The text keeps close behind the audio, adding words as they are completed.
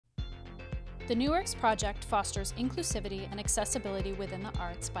The New Works project fosters inclusivity and accessibility within the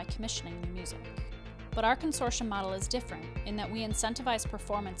arts by commissioning new music. But our consortium model is different in that we incentivize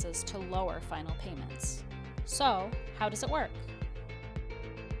performances to lower final payments. So, how does it work?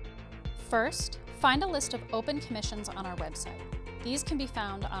 First, find a list of open commissions on our website. These can be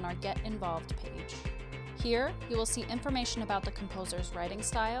found on our Get Involved page. Here, you will see information about the composer's writing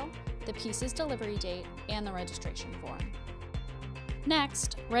style, the piece's delivery date, and the registration form.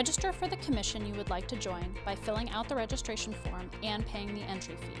 Next, register for the commission you would like to join by filling out the registration form and paying the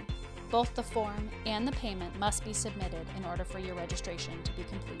entry fee. Both the form and the payment must be submitted in order for your registration to be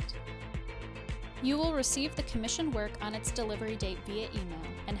complete. You will receive the commission work on its delivery date via email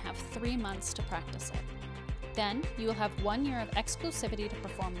and have 3 months to practice it. Then, you will have 1 year of exclusivity to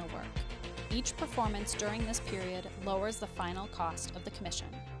perform the work. Each performance during this period lowers the final cost of the commission.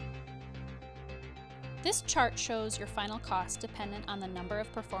 This chart shows your final cost dependent on the number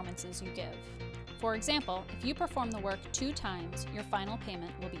of performances you give. For example, if you perform the work 2 times, your final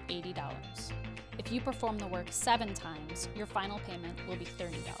payment will be $80. If you perform the work 7 times, your final payment will be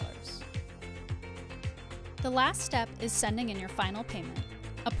 $30. The last step is sending in your final payment.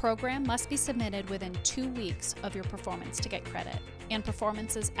 A program must be submitted within 2 weeks of your performance to get credit, and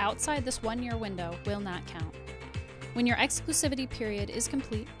performances outside this 1-year window will not count. When your exclusivity period is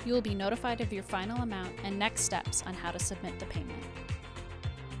complete, you will be notified of your final amount and next steps on how to submit the payment.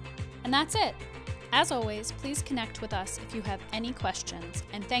 And that's it! As always, please connect with us if you have any questions,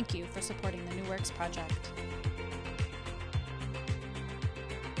 and thank you for supporting the New Works project.